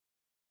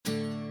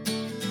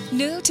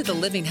New to the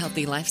living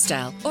healthy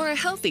lifestyle or a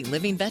healthy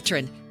living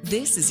veteran,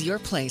 this is your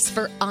place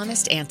for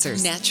honest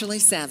answers. Naturally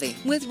Savvy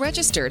with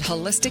registered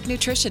holistic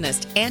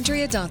nutritionist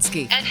Andrea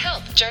Donsky and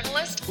health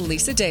journalist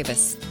Lisa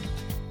Davis.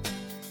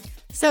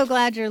 So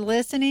glad you're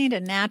listening to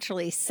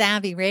Naturally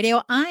Savvy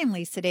Radio. I'm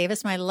Lisa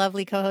Davis. My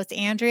lovely co-host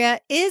Andrea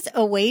is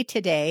away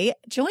today.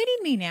 Joining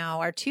me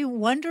now are two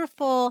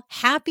wonderful,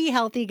 happy,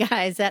 healthy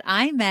guys that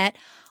I met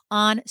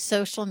on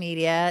social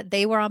media.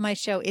 They were on my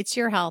show, It's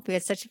Your Health. We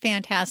had such a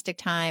fantastic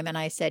time. And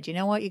I said, you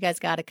know what? You guys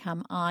got to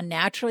come on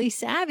Naturally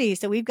Savvy.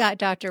 So we've got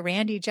Dr.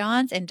 Randy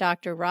Johns and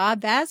Dr. Rob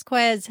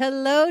Vasquez.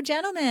 Hello,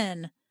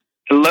 gentlemen.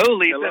 Hello,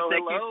 Lisa. Hello,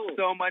 Thank you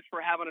so much for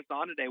having us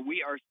on today.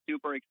 We are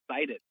super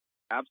excited.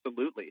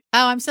 Absolutely.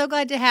 Oh, I'm so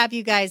glad to have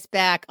you guys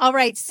back. All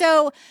right.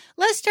 So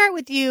let's start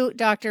with you,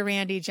 Dr.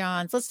 Randy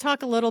Johns. Let's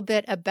talk a little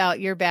bit about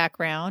your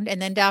background,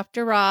 and then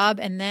Dr. Rob,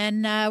 and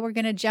then we're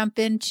going to jump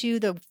into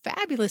the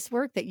fabulous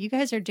work that you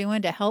guys are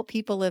doing to help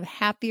people live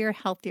happier,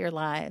 healthier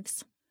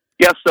lives.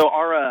 Yeah, so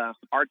our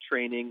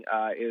training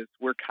is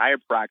we're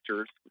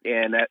chiropractors,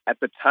 and at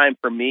the time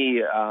for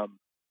me,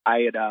 I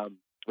had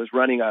was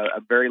running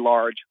a very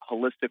large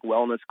holistic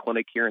wellness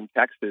clinic here in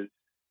Texas,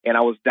 and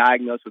I was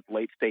diagnosed with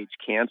late-stage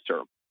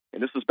cancer.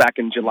 And this was back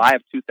in July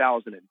of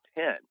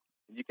 2010.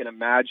 You can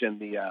imagine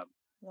the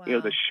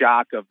the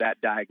shock of that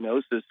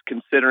diagnosis,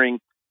 considering,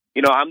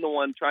 I'm the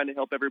one trying to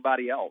help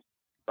everybody else,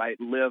 right?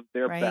 Live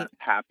their best,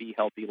 happy,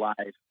 healthy life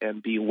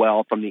and be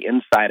well from the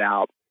inside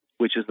out,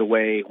 which is the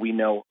way we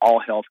know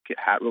all health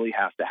really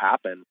has to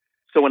happen.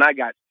 So when I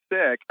got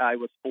sick, I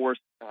was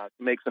forced to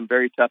make some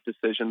very tough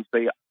decisions.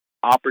 They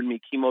offered me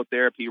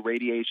chemotherapy,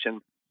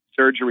 radiation,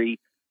 surgery,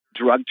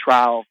 drug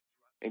trial,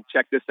 and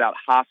check this out,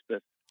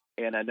 hospice,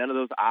 and none of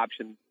those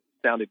options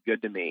sounded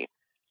good to me.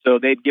 So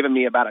they'd given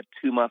me about a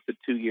 2-month to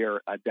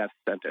 2-year death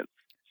sentence.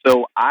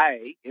 So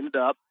I ended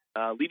up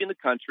leaving the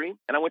country,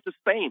 and I went to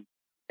Spain.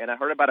 And I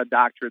heard about a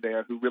doctor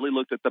there who really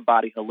looked at the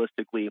body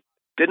holistically,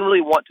 didn't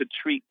really want to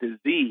treat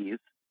disease,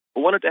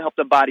 but wanted to help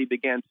the body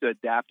begin to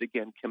adapt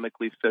again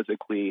chemically,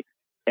 physically,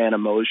 and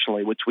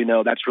emotionally, which we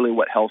know that's really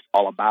what health's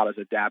all about, is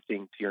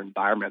adapting to your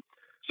environment.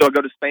 So I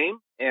go to Spain,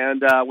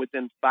 and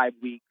within 5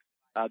 weeks,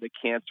 the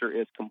cancer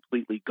is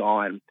completely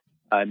gone,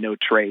 no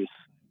trace.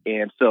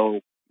 And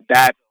so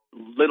that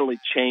literally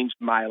changed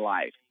my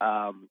life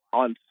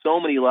on so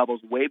many levels,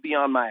 way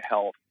beyond my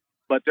health.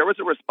 But there was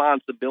a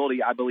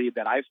responsibility, I believe,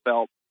 that I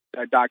felt,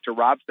 that Dr.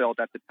 Rob felt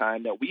at the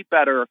time, that we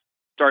better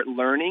start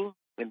learning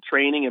and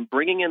training and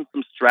bringing in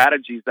some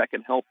strategies that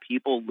can help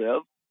people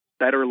live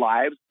better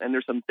lives. And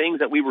there's some things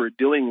that we were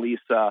doing,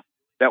 Lisa,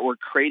 that were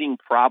creating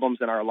problems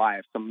in our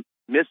lives, some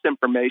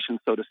misinformation,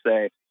 so to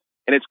say.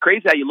 And it's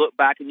crazy how you look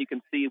back and you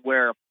can see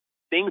where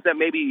things that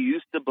maybe you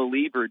used to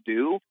believe or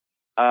do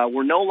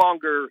were no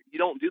longer, you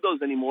don't do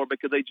those anymore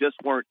because they just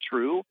weren't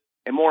true.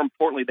 And more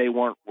importantly, they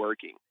weren't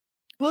working.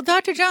 Well,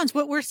 Dr. Johns,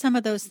 what were some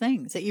of those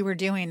things that you were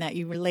doing that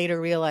you later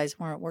realized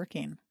weren't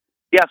working?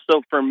 Yeah,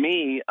 so for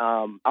me,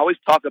 I always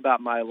talk about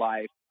my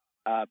life,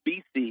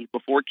 BC,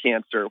 before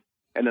cancer,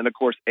 and then, of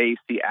course,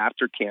 AC,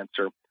 after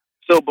cancer.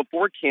 So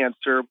before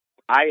cancer,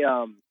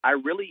 I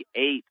really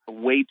ate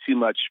way too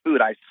much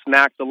food. I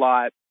snacked a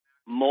lot,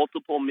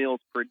 multiple meals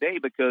per day,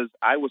 because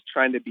I was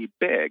trying to be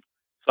big.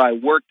 So I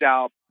worked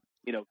out,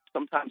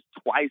 sometimes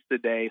twice a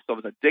day. So I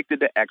was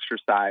addicted to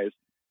exercise,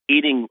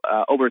 eating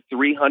over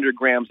 300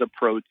 grams of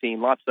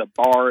protein, lots of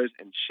bars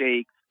and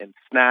shakes and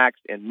snacks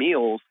and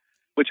meals,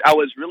 which I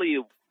was really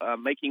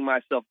making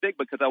myself big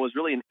because I was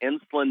really an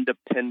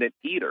insulin-dependent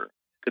eater.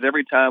 Because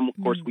every time, of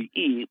course, we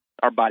eat,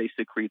 our body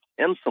secretes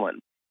insulin.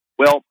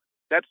 Well,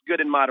 that's good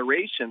in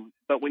moderation,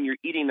 but when you're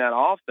eating that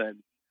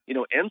often,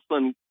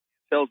 insulin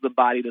tells the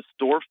body to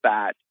store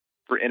fat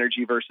for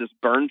energy versus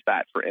burn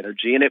fat for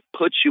energy, and it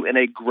puts you in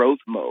a growth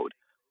mode.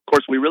 Of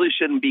course, we really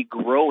shouldn't be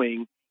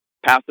growing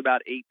past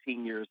about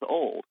 18 years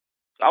old.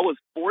 So I was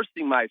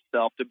forcing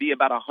myself to be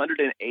about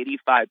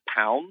 185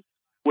 pounds,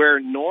 where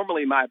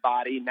normally my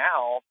body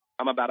now,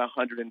 I'm about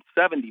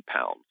 170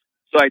 pounds.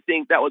 So I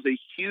think that was a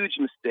huge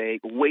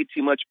mistake, way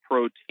too much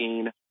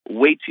protein,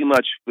 way too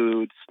much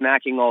food,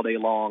 snacking all day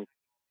long.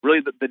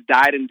 Really, the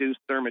diet-induced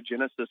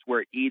thermogenesis,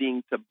 where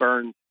eating to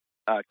burn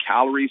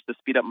calories to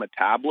speed up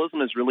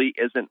metabolism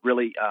isn't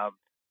really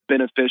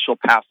beneficial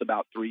past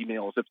about 3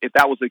 meals. If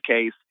that was the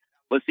case,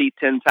 let's eat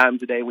 10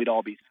 times a day, we'd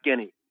all be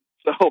skinny.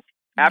 So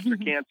after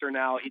cancer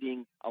now,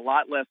 eating a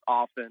lot less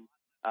often,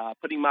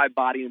 putting my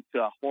body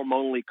into a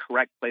hormonally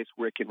correct place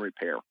where it can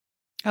repair.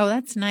 Oh,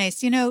 that's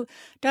nice.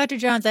 Dr.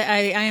 Johns, I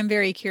am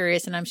very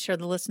curious, and I'm sure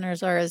the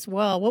listeners are as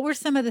well. What were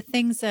some of the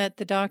things that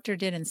the doctor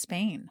did in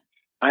Spain?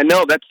 I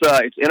know that's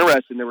it's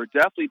interesting. There were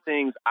definitely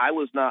things I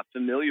was not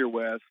familiar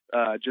with,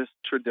 just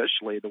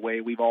traditionally, the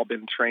way we've all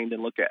been trained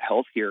and look at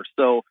health here.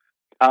 So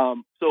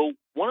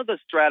one of the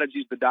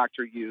strategies the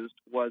doctor used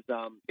was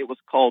it was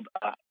called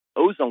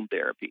ozone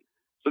therapy.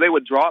 So they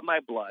would draw up my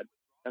blood.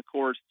 Of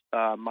course,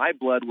 my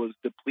blood was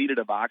depleted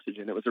of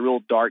oxygen. It was a real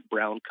dark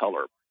brown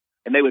color.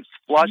 And they would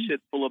flush it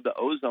full of the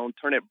ozone,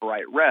 turn it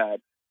bright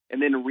red,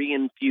 and then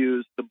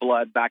reinfuse the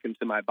blood back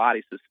into my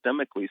body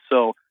systemically.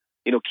 So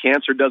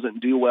Cancer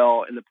doesn't do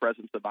well in the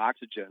presence of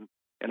oxygen.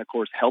 And of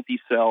course, healthy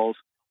cells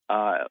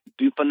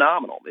do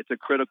phenomenal. It's a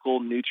critical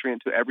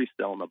nutrient to every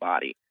cell in the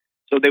body.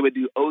 So they would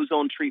do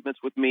ozone treatments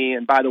with me.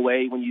 And by the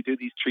way, when you do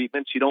these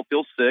treatments, you don't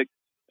feel sick.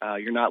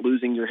 You're not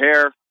losing your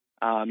hair.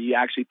 You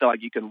actually feel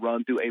like you can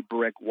run through a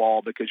brick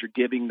wall because you're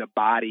giving the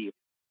body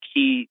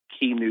key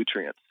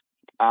nutrients.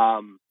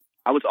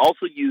 I was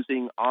also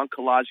using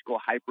oncological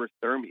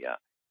hyperthermia.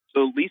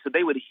 So, Lisa,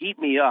 they would heat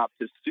me up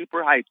to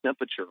super high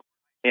temperature.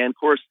 And, of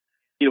course,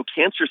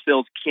 cancer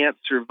cells can't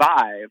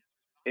survive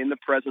in the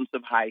presence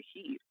of high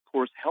heat. Of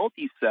course,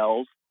 healthy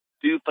cells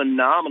do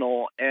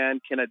phenomenal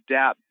and can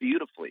adapt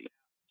beautifully.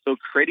 So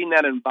creating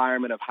that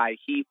environment of high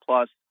heat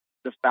plus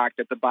the fact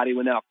that the body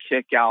will now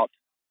kick out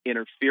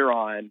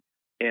interferon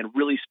and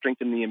really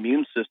strengthen the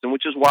immune system,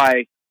 which is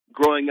why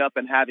growing up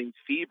and having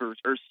fevers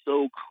are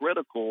so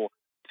critical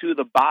to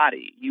the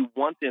body. You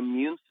want the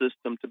immune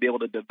system to be able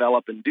to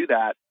develop and do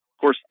that.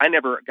 Of course, I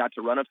never got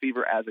to run a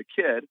fever as a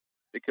kid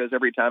because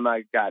every time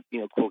I got,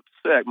 quote,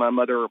 sick, my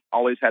mother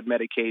always had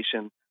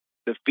medication.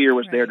 The fear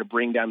was there to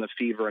bring down the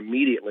fever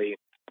immediately.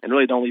 And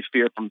really the only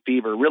fear from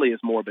fever really is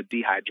more of a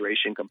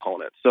dehydration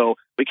component. So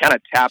we kind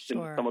of tapped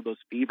into some of those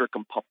fever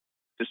components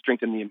to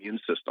strengthen the immune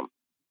system.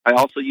 I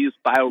also use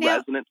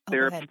bioresonance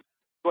therapy.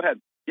 Go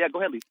ahead. Yeah, go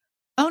ahead, Lisa.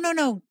 Oh,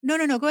 no.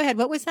 Go ahead.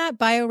 What was that?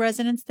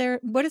 Bioresonance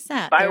therapy? What is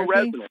that?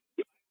 Bioresonance.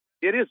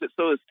 It is.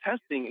 So it's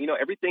testing.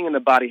 Everything in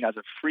the body has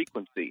a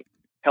frequency.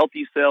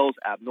 Healthy cells,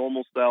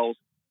 abnormal cells.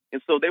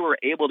 And so they were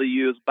able to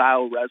use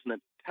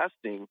bioresonance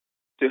testing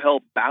to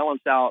help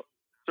balance out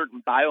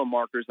certain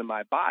biomarkers in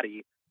my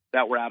body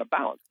that were out of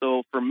balance.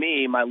 So for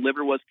me, my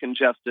liver was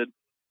congested.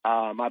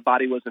 My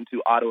body was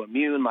into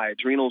autoimmune. My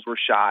adrenals were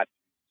shot.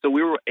 So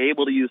we were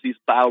able to use these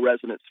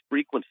bioresonance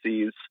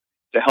frequencies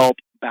to help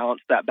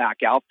balance that back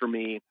out for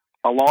me,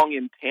 along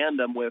in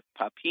tandem with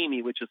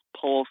PAPIMI, which is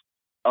pulse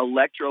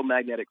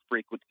electromagnetic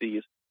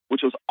frequencies,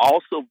 which was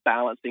also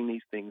balancing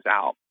these things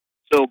out.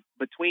 So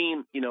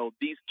between,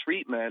 these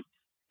treatments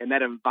and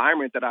that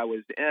environment that I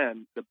was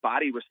in, the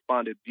body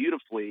responded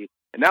beautifully.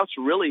 And that's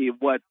really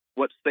what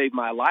saved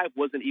my life.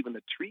 Wasn't even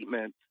the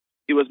treatment.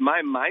 It was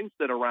my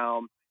mindset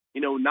around,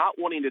 not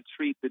wanting to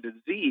treat the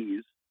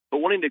disease, but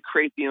wanting to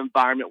create the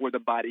environment where the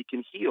body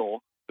can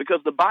heal, because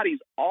the body's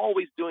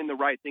always doing the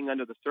right thing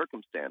under the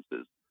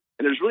circumstances.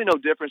 And there's really no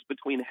difference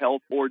between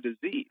health or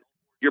disease.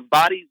 Your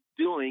body's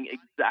doing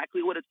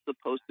exactly what it's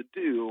supposed to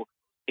do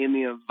in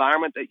the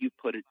environment that you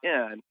put it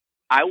in.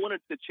 I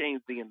wanted to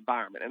change the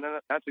environment, and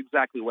that's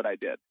exactly what I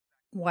did.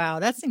 Wow,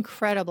 that's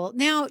incredible.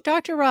 Now,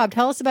 Dr. Rob,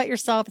 tell us about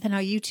yourself and how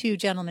you two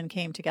gentlemen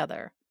came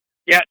together.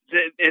 Yeah,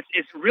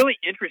 it's really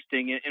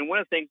interesting, and one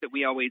of the things that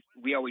we always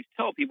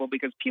tell people,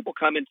 because people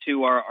come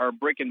into our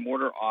brick and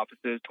mortar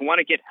offices to want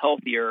to get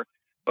healthier,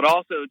 but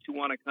also to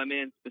want to come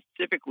in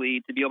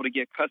specifically to be able to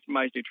get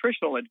customized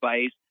nutritional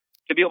advice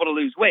to be able to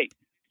lose weight.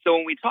 So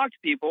when we talk to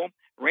people,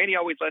 Randy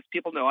always lets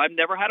people know I've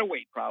never had a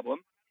weight problem,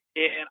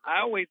 and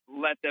I always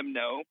let them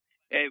know.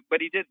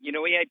 But he did, he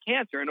had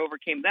cancer and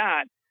overcame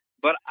that.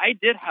 But I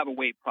did have a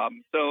weight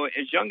problem. So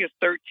as young as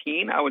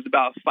 13, I was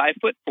about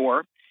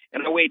 5'4",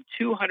 and I weighed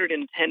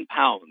 210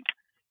 pounds.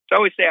 So I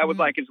always say I was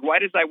like as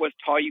wide as I was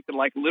tall. You could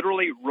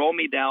literally roll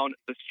me down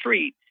the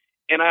street.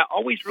 And I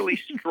always really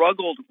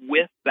struggled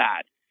with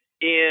that.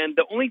 And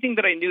the only thing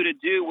that I knew to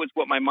do was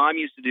what my mom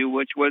used to do,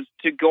 which was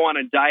to go on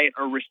a diet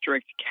or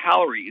restrict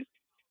calories.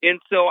 And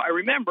so I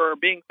remember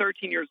being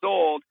 13 years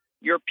old,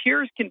 your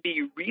peers can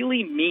be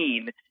really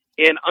mean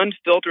and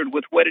unfiltered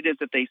with what it is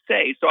that they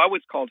say. So I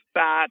was called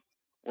fat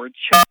or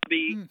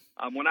chubby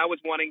when I was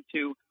wanting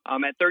to,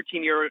 at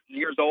 13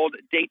 years old,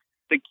 date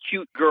the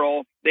cute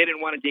girl. They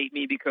didn't want to date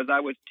me because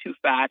I was too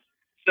fat.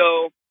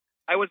 So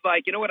I was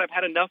like, you know what, I've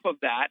had enough of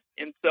that.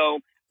 And so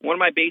one of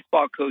my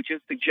baseball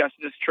coaches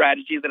suggested a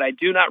strategy that I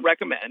do not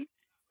recommend.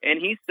 And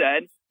he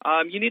said,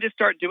 you need to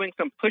start doing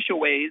some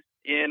push-aways.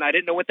 And I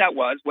didn't know what that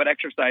was, what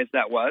exercise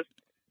that was.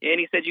 And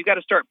he said, you got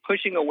to start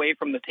pushing away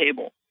from the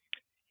table.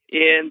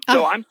 And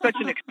so I'm such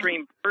an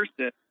extreme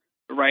person,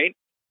 right?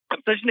 I'm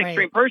such an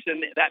extreme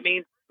person. That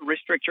means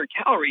restrict your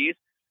calories.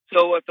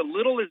 So if a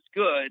little is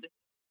good,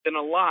 then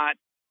a lot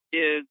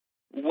is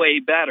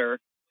way better.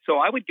 So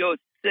I would go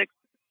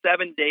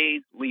 6-7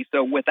 days,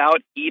 Lisa,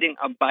 without eating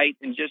a bite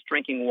and just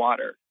drinking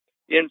water.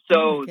 And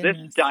so this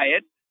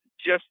diet,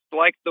 just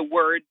like the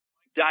word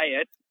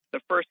diet, the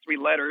first three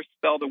letters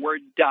spell the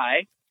word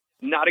die,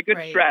 not a good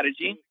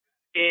strategy.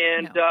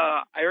 And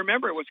I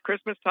remember it was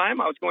Christmas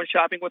time. I was going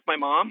shopping with my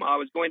mom. I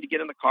was going to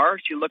get in the car.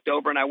 She looked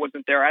over and I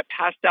wasn't there. I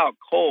passed out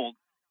cold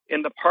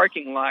in the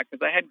parking lot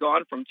because I had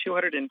gone from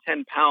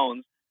 210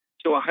 pounds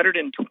to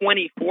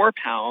 124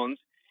 pounds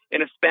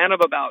in a span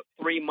of about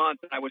 3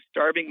 months. And I was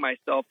starving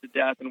myself to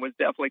death and was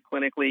definitely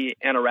clinically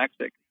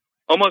anorexic.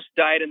 Almost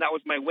died, and that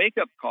was my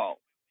wake-up call.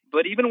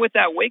 But even with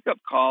that wake-up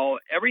call,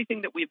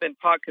 everything that we've been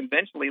taught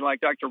conventionally,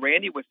 like Dr.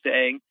 Randy was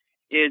saying,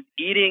 is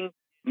eating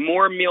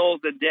more meals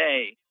a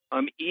day.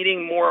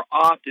 Eating more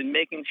often,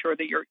 making sure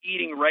that you're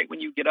eating right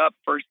when you get up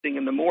first thing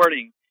in the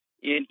morning,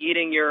 and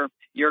eating your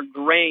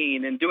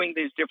grain and doing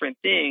these different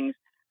things.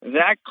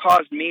 that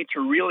caused me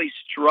to really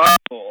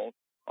struggle,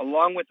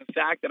 along with the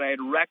fact that I had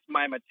wrecked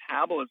my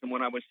metabolism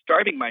when I was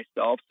starving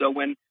myself. So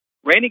when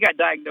Randy got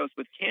diagnosed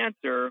with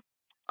cancer,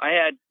 I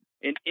had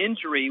an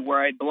injury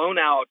where I'd blown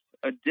out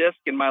a disc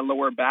in my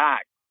lower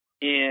back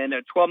in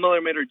a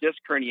 12-millimeter disc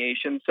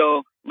herniation.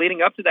 So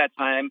leading up to that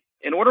time,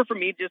 in order for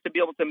me just to be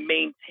able to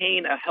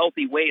maintain a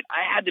healthy weight,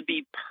 I had to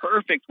be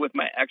perfect with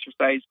my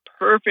exercise,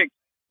 perfect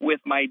with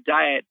my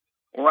diet,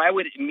 or I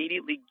would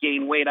immediately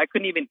gain weight. I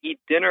couldn't even eat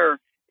dinner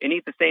and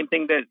eat the same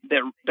thing that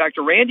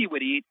Dr. Randy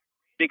would eat,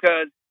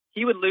 because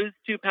he would lose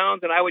 2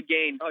 pounds and I would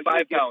gain 5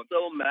 pounds.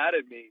 So mad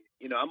at me.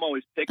 I'm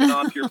always picking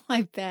off your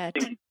I bet.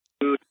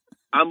 food.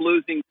 I'm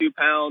losing 2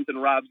 pounds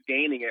and Rob's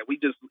gaining it.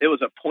 It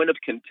was a point of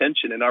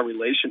contention in our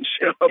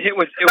relationship. It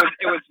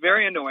was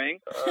very annoying.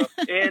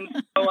 And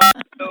so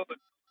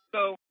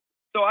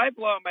I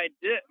blow out my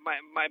disc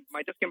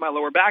in my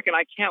lower back, and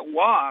I can't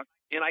walk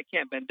and I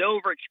can't bend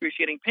over,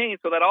 excruciating pain.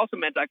 So that also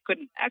meant I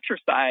couldn't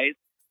exercise.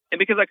 And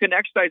because I couldn't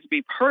exercise to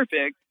be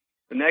perfect,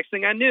 the next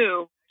thing I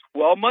knew,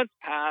 12 months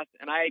passed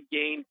and I had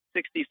gained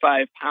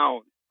 65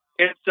 pounds.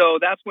 And so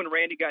that's when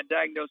Randy got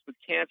diagnosed with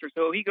cancer.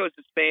 So he goes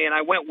to Spain.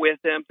 I went with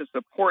him to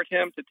support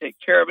him, to take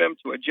care of him,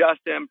 to adjust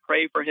him,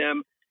 pray for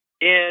him.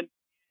 And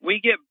we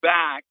get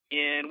back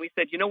and we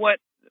said, you know what?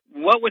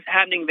 What was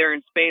happening there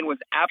in Spain was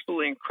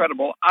absolutely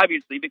incredible,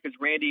 obviously, because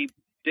Randy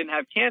didn't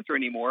have cancer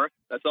anymore.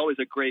 That's always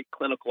a great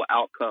clinical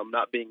outcome,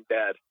 not being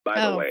dead,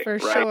 by the way. Oh, for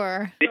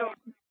sure.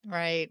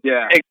 Right.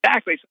 Yeah.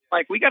 Exactly.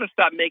 So, we got to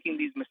stop making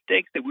these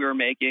mistakes that we were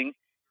making.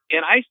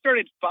 And I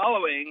started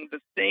following the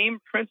same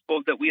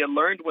principles that we had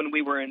learned when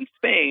we were in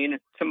Spain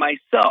to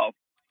myself,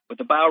 with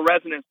the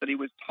bioresonance that he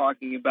was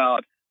talking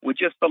about, with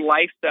just the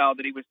lifestyle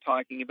that he was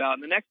talking about.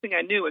 And the next thing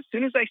I knew, as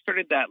soon as I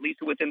started that,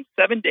 Lisa, within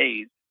 7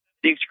 days,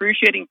 the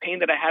excruciating pain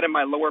that I had in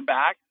my lower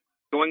back,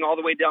 going all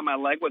the way down my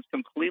leg, was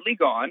completely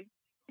gone.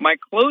 My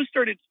clothes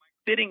started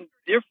fitting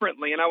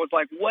differently, and I was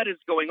like, what is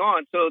going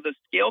on? So the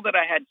scale that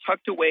I had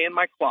tucked away in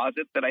my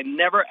closet that I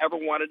never, ever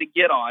wanted to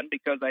get on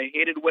because I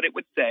hated what it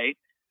would say,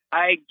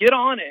 I get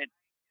on it,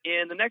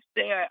 and the next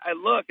day I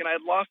look, and I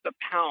had lost a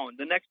pound.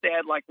 The next day I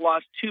had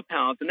lost 2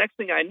 pounds. The next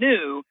thing I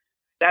knew,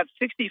 that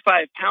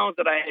 65 pounds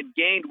that I had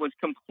gained was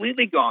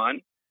completely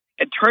gone.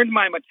 It turned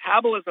my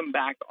metabolism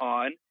back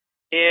on,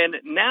 and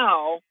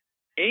now,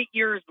 8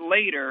 years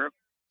later,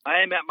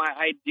 I am at my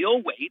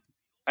ideal weight.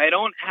 I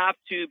don't have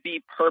to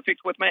be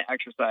perfect with my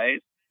exercise.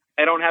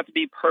 I don't have to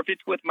be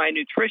perfect with my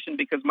nutrition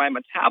because my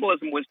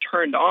metabolism was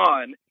turned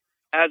on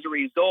as a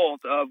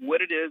result of what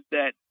it is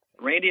that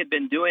Randy had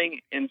been doing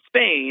in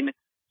Spain.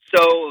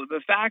 So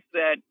the fact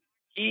that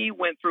he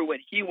went through what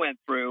he went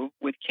through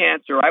with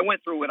cancer, I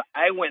went through what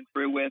I went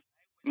through with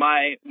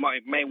my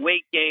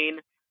weight gain,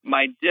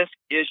 my disc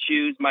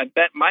issues, my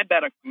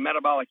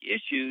metabolic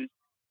issues,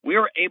 we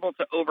were able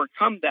to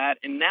overcome that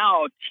and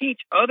now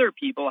teach other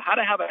people how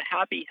to have a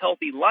happy,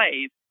 healthy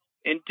life,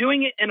 and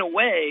doing it in a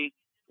way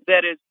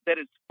that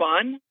is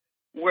fun,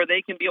 where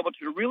they can be able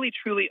to really,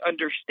 truly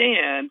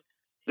understand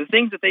the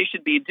things that they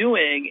should be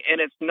doing, and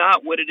it's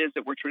not what it is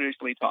that we're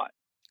traditionally taught.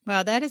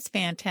 Wow, that is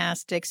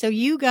fantastic. So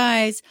you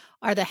guys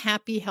are the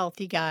Happy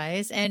Healthy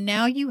guys, and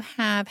now you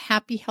have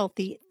Happy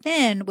Healthy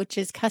Thin, which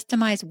is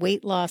customized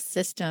weight loss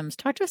systems.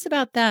 Talk to us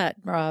about that,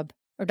 Rob,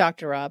 or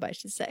Dr. Rob, I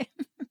should say.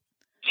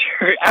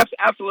 Sure,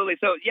 absolutely.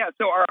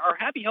 So our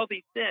Happy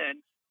Healthy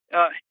Thin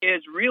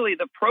is really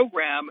the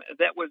program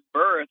that was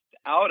birthed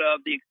out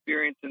of the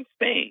experience in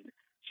Spain.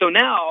 So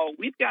now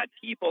we've got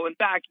people. In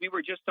fact, we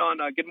were just on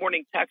Good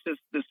Morning Texas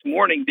this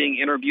morning being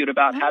interviewed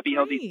about Happy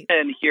Healthy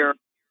Thin here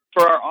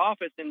for our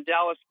office in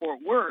Dallas, Fort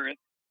Worth.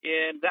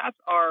 And that's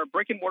our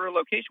brick and mortar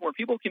location where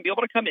people can be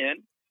able to come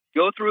in,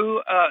 go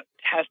through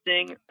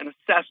testing, an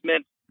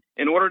assessment,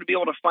 in order to be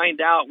able to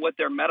find out what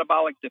their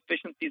metabolic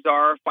deficiencies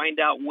are, find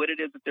out what it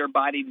is that their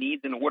body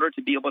needs in order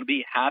to be able to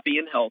be happy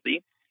and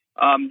healthy.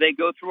 They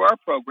go through our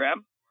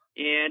program,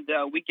 and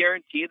we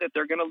guarantee that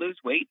they're going to lose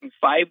weight in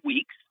 5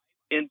 weeks.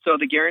 And so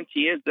the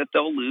guarantee is that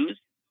they'll lose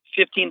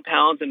 15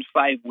 pounds in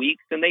 5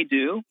 weeks, and they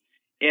do.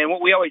 And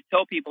what we always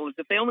tell people is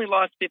if they only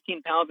lost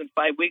 15 pounds in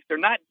 5 weeks, they're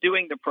not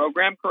doing the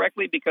program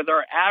correctly, because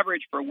our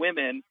average for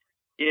women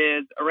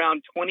is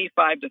around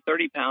 25 to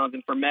 30 pounds,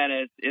 and for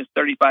men is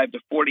 35 to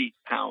 40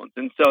 pounds.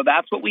 And so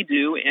that's what we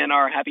do in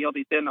our Happy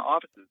Healthy Thin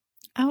offices.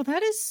 Oh,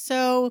 that is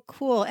so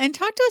cool. And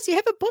talk to us. You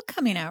have a book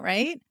coming out,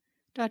 right,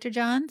 Dr.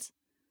 Johns?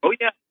 Oh,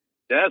 yeah.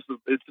 Yes,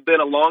 it's been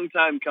a long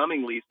time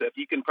coming, Lisa, if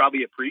you can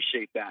probably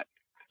appreciate that.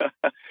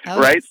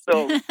 Right?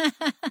 So,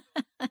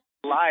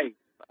 live.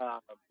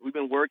 We've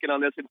been working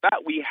on this. In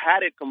fact, we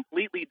had it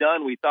completely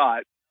done, we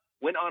thought.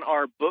 Went on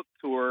our book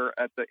tour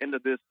at the end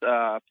of this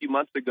a few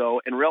months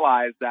ago and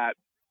realized that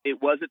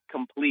it wasn't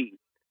complete.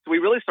 So we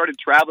really started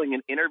traveling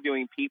and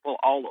interviewing people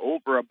all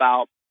over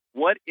about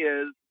what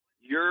is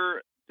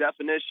your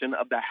definition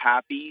of the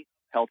happy,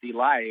 healthy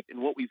life.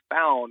 And what we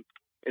found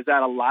is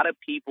that a lot of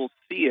people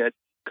see it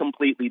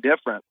completely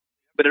different.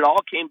 But it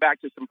all came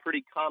back to some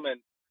pretty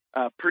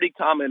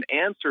common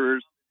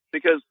answers,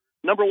 because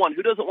number one,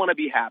 who doesn't want to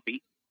be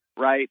happy,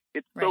 right?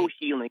 It's so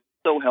healing,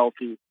 so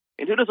healthy.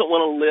 And who doesn't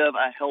want to live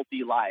a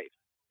healthy life?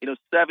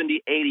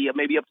 70, 80,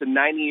 maybe up to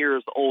 90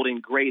 years old in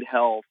great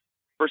health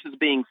versus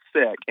being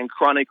sick and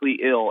chronically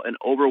ill and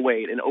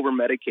overweight and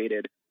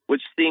overmedicated,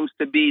 which seems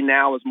to be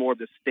now is more of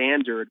the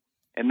standard.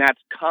 And that's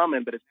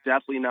common, but it's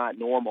definitely not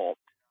normal.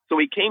 So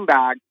we came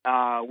back.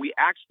 We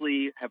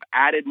actually have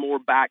added more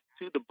back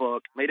to the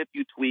book, made a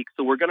few tweaks.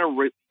 So we're going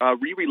to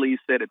re-release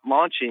it. It's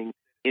launching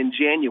in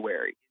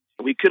January.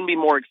 We couldn't be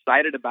more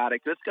excited about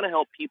it because it's going to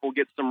help people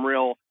get some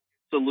real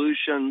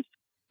solutions,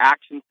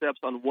 action steps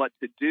on what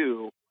to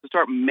do to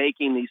start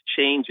making these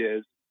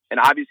changes, and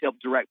obviously help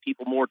direct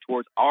people more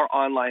towards our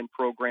online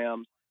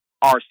programs,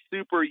 our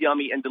super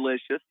yummy and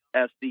delicious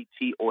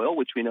SCT oil,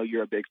 which we know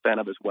you're a big fan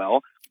of as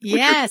well.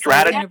 Yes,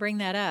 I was going to bring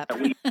that up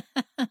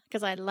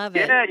because I love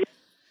it. Yeah,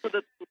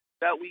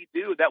 that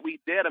we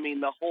did. I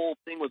mean, the whole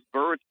thing was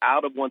birthed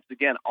out of, once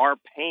again, our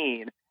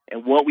pain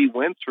and what we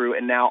went through,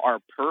 and now our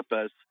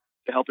purpose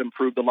to help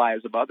improve the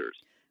lives of others.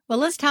 Well,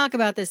 let's talk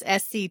about this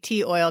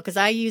SCT oil because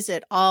I use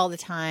it all the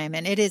time,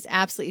 and it is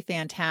absolutely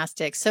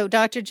fantastic. So,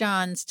 Dr.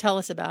 Johns, tell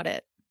us about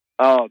it.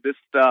 Oh, this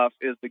stuff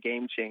is the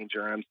game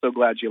changer. I'm so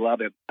glad you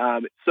love it.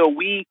 So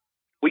we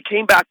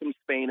came back from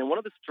Spain, and one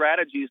of the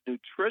strategies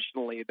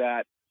nutritionally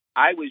that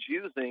I was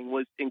using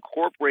was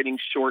incorporating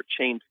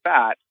short-chain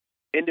fat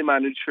into my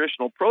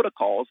nutritional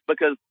protocols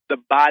because the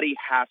body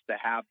has to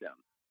have them.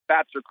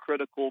 Fats are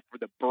critical for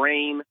the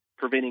brain,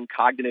 preventing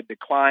cognitive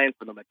decline,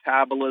 for the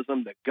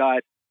metabolism, the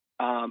gut,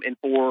 and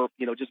for,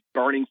 just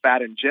burning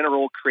fat in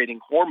general, creating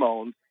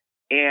hormones.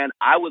 And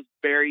I was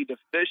very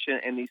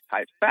deficient in these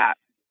types of fats.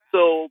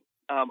 So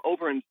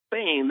over in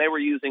Spain, they were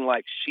using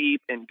like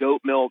sheep and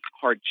goat milk,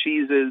 hard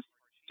cheeses,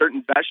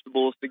 certain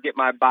vegetables to get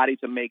my body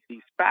to make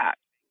these fats.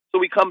 So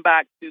we come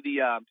back to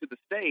the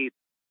States,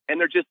 and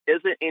there just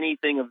isn't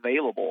anything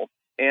available.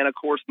 And of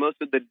course, most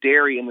of the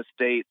dairy in the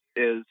States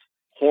is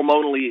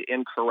hormonally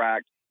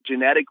incorrect,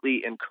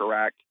 genetically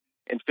incorrect,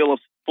 and full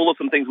of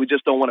some things we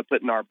just don't want to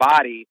put in our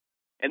body.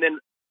 And then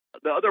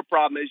the other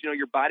problem is,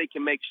 your body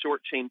can make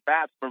short chain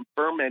fats from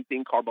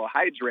fermenting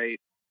carbohydrate.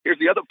 Here's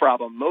the other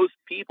problem. Most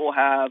people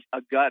have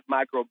a gut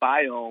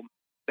microbiome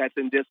that's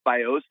in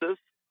dysbiosis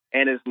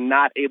and is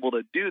not able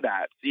to do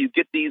that. So you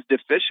get these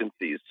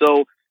deficiencies.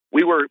 So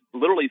we were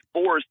literally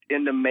forced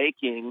into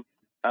making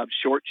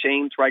short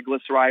chain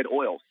triglyceride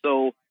oil.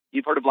 So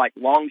you've heard of like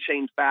long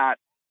chain fat,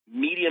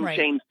 medium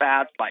chain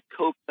fats like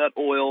coconut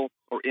oil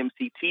or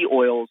MCT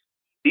oils.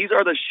 These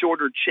are the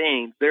shorter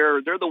chains.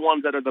 They're the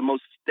ones that are the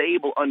most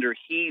stable under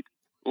heat,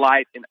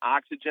 light, and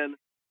oxygen.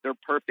 They're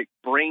perfect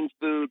brain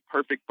food,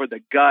 perfect for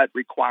the gut,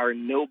 require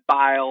no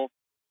bile,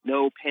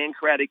 no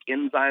pancreatic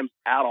enzymes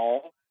at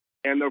all.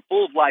 And they're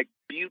full of like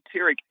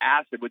butyric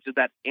acid, which is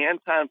that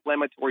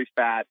anti-inflammatory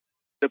fat,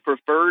 the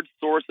preferred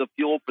source of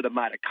fuel for the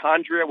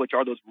mitochondria, which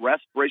are those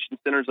respiration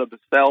centers of the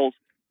cells.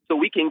 So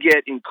we can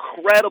get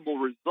incredible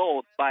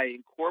results by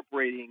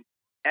incorporating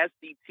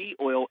SCT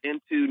oil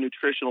into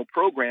nutritional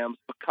programs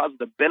because of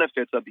the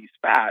benefits of these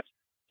fats.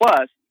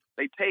 Plus,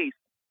 they taste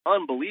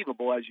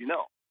unbelievable, as you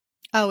know.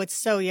 Oh, it's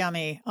so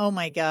yummy. Oh,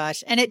 my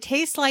gosh. And it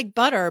tastes like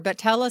butter, but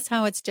tell us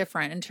how it's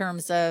different in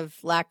terms of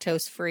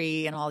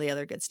lactose-free and all the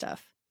other good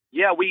stuff.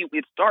 Yeah,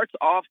 it starts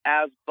off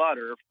as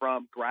butter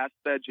from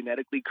grass-fed,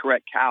 genetically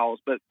correct cows,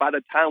 but by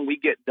the time we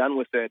get done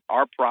with it,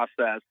 our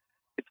process,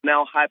 it's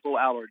now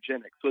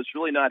hypoallergenic. So it's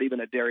really not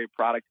even a dairy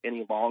product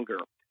any longer.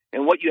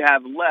 And what you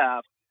have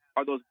left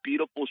are those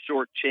beautiful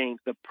short chains,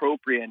 the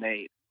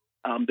propionate,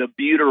 the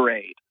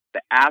butyrate,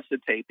 the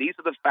acetate. These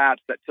are the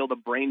fats that tell the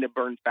brain to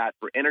burn fat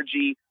for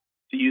energy,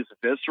 to use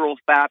visceral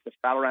fat, the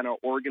fat around our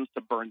organs,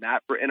 to burn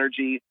that for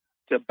energy,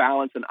 to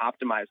balance and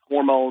optimize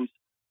hormones.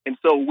 And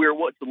so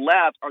what's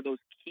left are those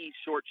key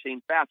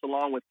short-chain fats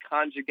along with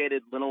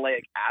conjugated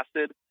linoleic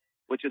acid,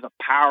 which is a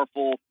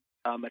powerful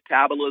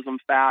metabolism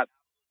fat.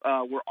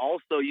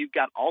 You've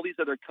got all these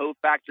other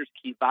cofactors,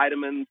 key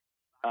vitamins,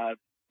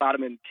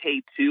 vitamin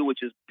K2, which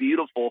is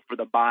beautiful for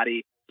the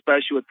body,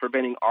 especially with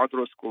preventing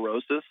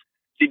atherosclerosis.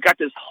 So you've got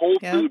this whole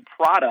food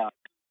product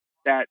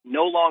that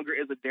no longer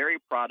is a dairy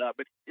product,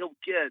 but still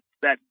gets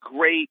that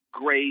great,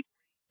 great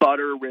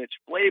butter-rich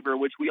flavor,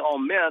 which we all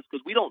miss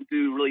because we don't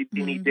do really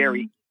any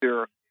dairy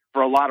either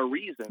for a lot of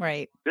reasons.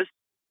 Right.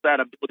 That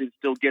ability to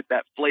still get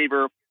that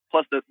flavor,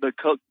 plus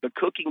the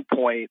cooking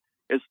point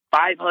is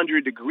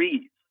 500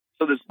 degrees.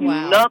 So there's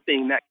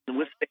nothing that can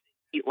withstand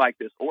heat like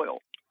this oil.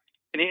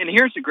 And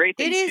here's the great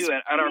thing, too.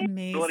 At our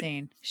amazing.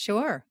 Facility,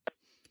 sure.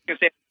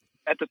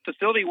 At the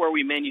facility where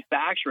we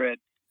manufacture it,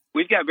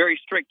 we've got very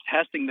strict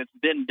testing that's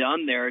been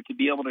done there to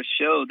be able to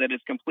show that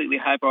it's completely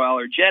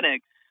hypoallergenic.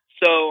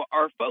 So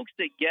our folks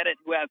that get it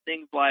who have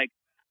things like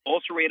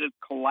ulcerative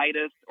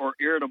colitis or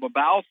irritable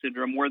bowel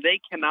syndrome, where they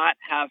cannot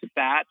have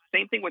fat,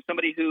 same thing with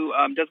somebody who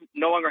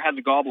no longer has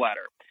a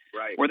gallbladder,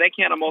 right, where they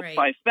can't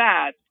emulsify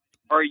fat,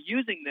 are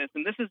using this.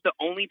 And this is the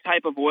only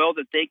type of oil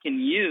that they can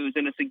use.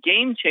 And it's a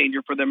game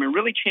changer for them and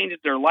really changes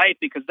their life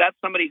because that's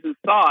somebody who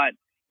thought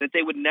that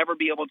they would never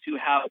be able to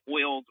have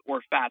oils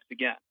or fats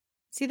again.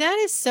 See, that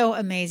is so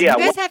amazing. You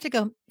guys have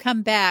to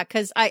come back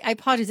because I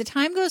apologize. The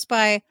time goes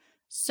by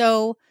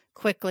so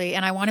quickly.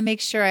 And I want to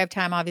make sure I have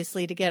time,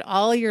 obviously, to get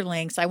all your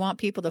links. I want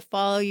people to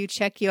follow you,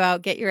 check you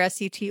out, get your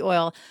SCT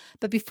oil.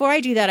 But before I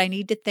do that, I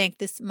need to thank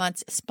this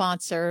month's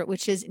sponsor,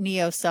 which is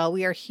NeoCell.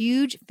 We are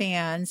huge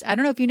fans. I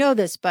don't know if you know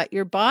this, but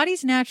your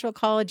body's natural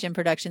collagen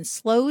production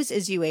slows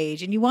as you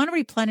age, and you want to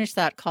replenish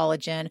that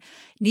collagen.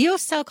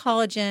 NeoCell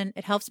Collagen,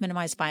 it helps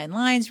minimize fine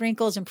lines,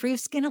 wrinkles,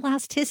 improves skin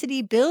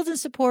elasticity, builds and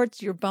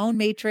supports your bone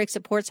matrix,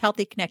 supports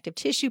healthy connective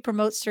tissue,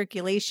 promotes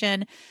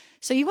circulation.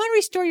 So you want to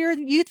restore your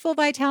youthful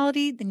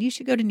vitality? Then you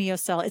should go to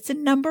NeoCell. It's the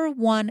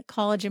 #1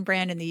 collagen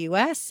brand in the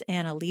U.S.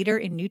 and a leader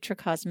in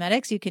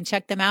nutracosmetics. You can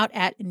check them out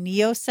at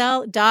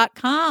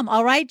neocell.com.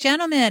 All right,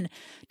 gentlemen,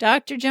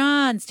 Dr.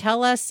 Johns,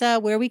 tell us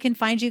where we can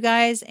find you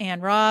guys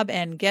and Rob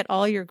and get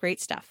all your great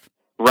stuff.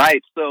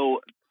 Right.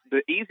 So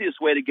the easiest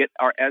way to get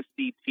our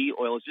SCT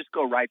oil is just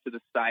go right to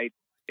the site.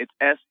 It's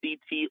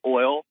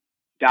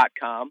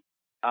sctoil.com.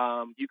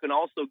 You can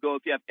also go,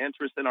 if you have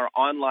interest in our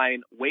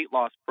online weight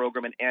loss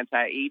program and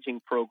anti-aging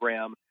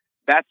program,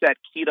 that's at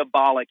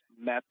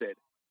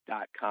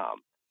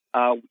ketabolicmethod.com.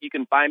 You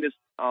can find us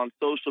on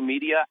social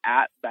media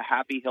at The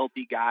Happy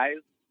Healthy Guys.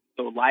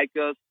 So like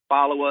us,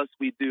 follow us.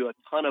 We do a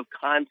ton of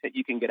content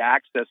you can get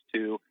access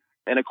to.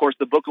 And, of course,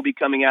 the book will be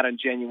coming out in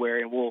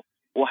January, and we'll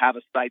have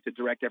a site to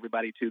direct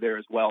everybody to there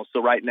as well.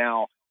 So right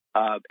now,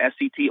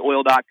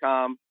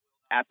 sctoil.com,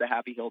 at The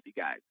Happy Healthy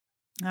Guys.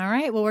 All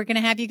right. Well, we're going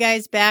to have you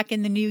guys back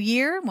in the new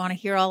year. Want to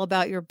hear all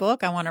about your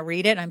book. I want to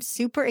read it. I'm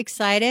super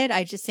excited.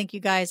 I just think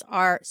you guys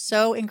are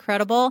so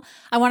incredible.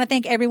 I want to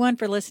thank everyone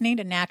for listening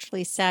to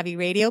Naturally Savvy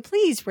Radio.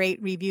 Please rate,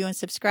 review, and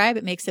subscribe.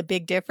 It makes a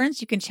big difference.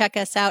 You can check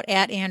us out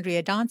at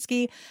Andrea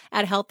Donsky,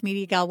 at Health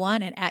Media Gal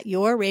 1, and at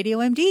Your Radio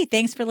MD.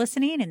 Thanks for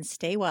listening and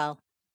stay well.